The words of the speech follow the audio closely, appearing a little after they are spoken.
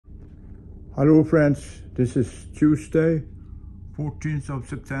Hello friends, this is Tuesday, 14th of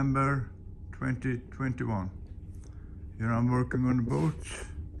September 2021. Here I'm working on the boat.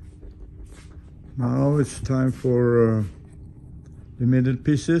 Now it's time for the middle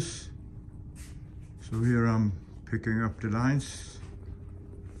pieces. So here I'm picking up the lines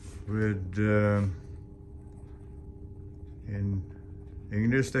with, in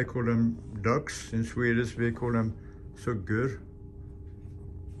English they call them ducks, in Swedish we call them suggor.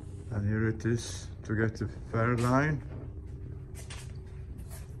 And here it is to get the fair line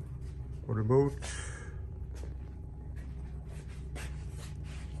for the boat.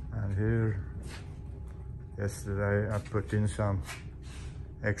 And here, yesterday I put in some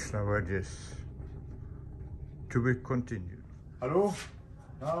extra wedges. To be continued. Hello,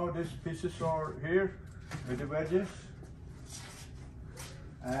 now these pieces are here with the wedges.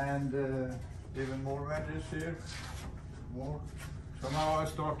 And even more wedges here, more. So now I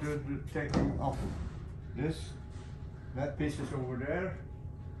started taking off this. That piece is over there.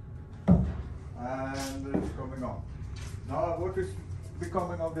 And it's coming on. Now what is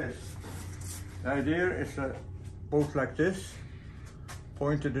becoming of this? The idea is a boat like this,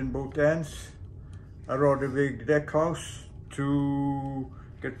 pointed in both ends. A rather big deck house to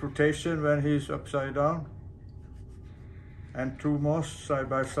get rotation when he's upside down. And two masts side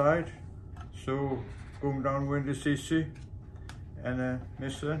by side. So going downwind is easy. And a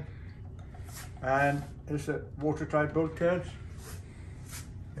missile, and it's a watertight bulkhead.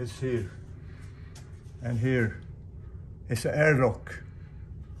 It's here, and here it's an airlock.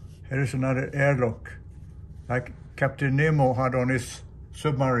 Here is another airlock, like Captain Nemo had on his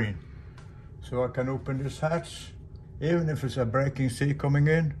submarine. So I can open this hatch, even if it's a breaking sea coming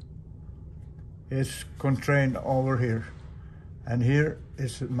in. It's contained over here, and here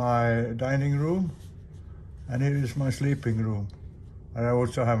is my dining room, and here is my sleeping room. And I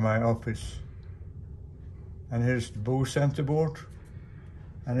also have my office. And here's the bow centerboard.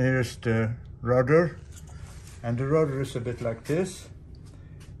 And here's the rudder. And the rudder is a bit like this.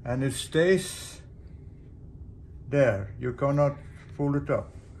 And it stays there. You cannot pull it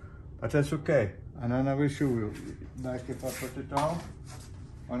up. But that's okay. And then I will show you. Like if I put it down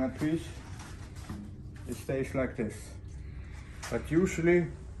on a piece, it stays like this. But usually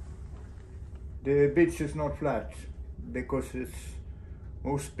the beach is not flat because it's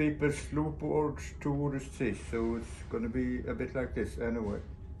most people slope towards sea, so it's going to be a bit like this anyway.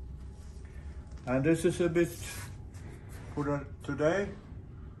 And this is a bit for today,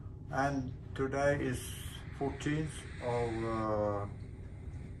 and today is 14th of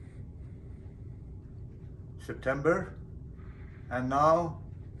September, and now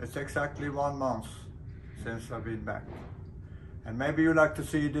it's exactly 1 month since I've been back. And maybe you like to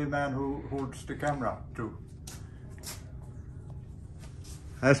see the man who holds the camera too.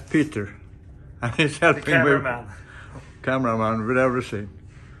 That's Peter, and he's helping cameraman. Cameraman with everything.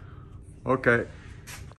 Okay.